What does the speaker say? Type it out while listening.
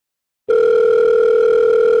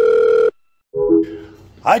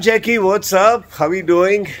Hi Jackie, what's up? How are you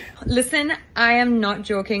doing? Listen, I am not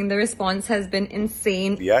joking. The response has been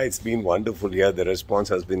insane. Yeah, it's been wonderful. Yeah, the response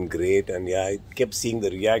has been great. And yeah, I kept seeing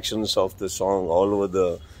the reactions of the song all over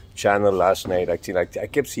the channel last night. Actually, I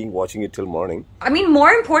kept watching it till morning. I mean,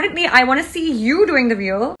 more importantly, I want to see you doing the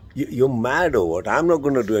reel. You're mad or what? I'm not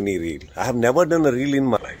going to do any reel. I have never done a reel in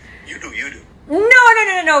my life. You do. No.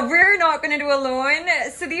 We're not going to do alone.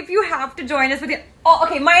 Sudeep, you have to join us with you. Oh,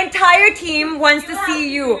 okay. My entire team wants to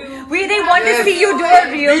see you. They want to see you do a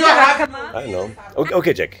reel. I know.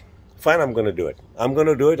 Okay, Jack. Fine, I'm going to do it. I'm going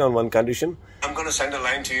to do it on one condition. I'm going to send a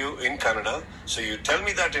line to you in Kannada. So you tell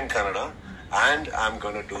me that in Kannada. And I'm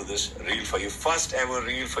going to do this reel for you. First ever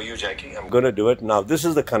reel for you, Jackie. I'm going to do it. Now, this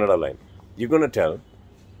is the Kannada line. You're going to tell.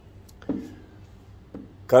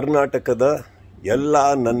 Karnatakada Yalla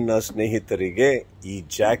ನನ್ನ ಸ್ನೇಹಿತರಿಗೆ ಈ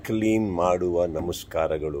ಜಾಕ್ಲೀನ್ ಮಾಡುವ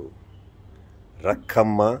ನಮಸ್ಕಾರಗಳು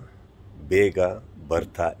ರಕ್ಕಮ್ಮ ಬೇಗ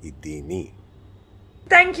ಬರ್ತಾ ಇದ್ದೀನಿ.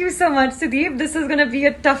 Thank you so much, Sudeep. This is going to be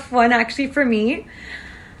a tough one actually for me.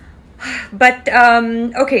 But,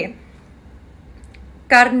 okay.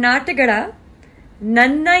 ಕರ್ನಾಟಕದ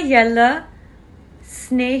ನನ್ನ ಎಲ್ಲ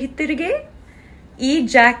ಸ್ನೇಹಿತರಿಗೆ ಈ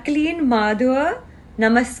ಜಾಕ್ಲೀನ್ ಮಾಡುವ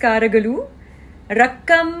ನಮಸ್ಕಾರಗಳು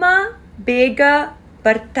ರಕ್ಕಮ್ಮ ಬೇಗ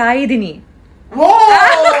ಬರ್ತಾ ಇದ್ದೀನಿ. Whoa!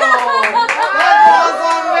 That was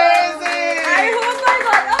amazing! I hope I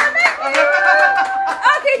got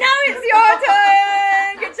Okay, now it's your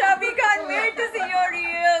turn. Kiccha, we can't wait to see your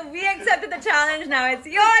reel. We accepted the challenge. Now it's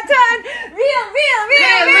your turn. Reel.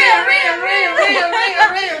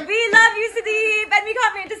 We love you, Sudeep, and we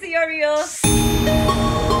can't wait to see your reel.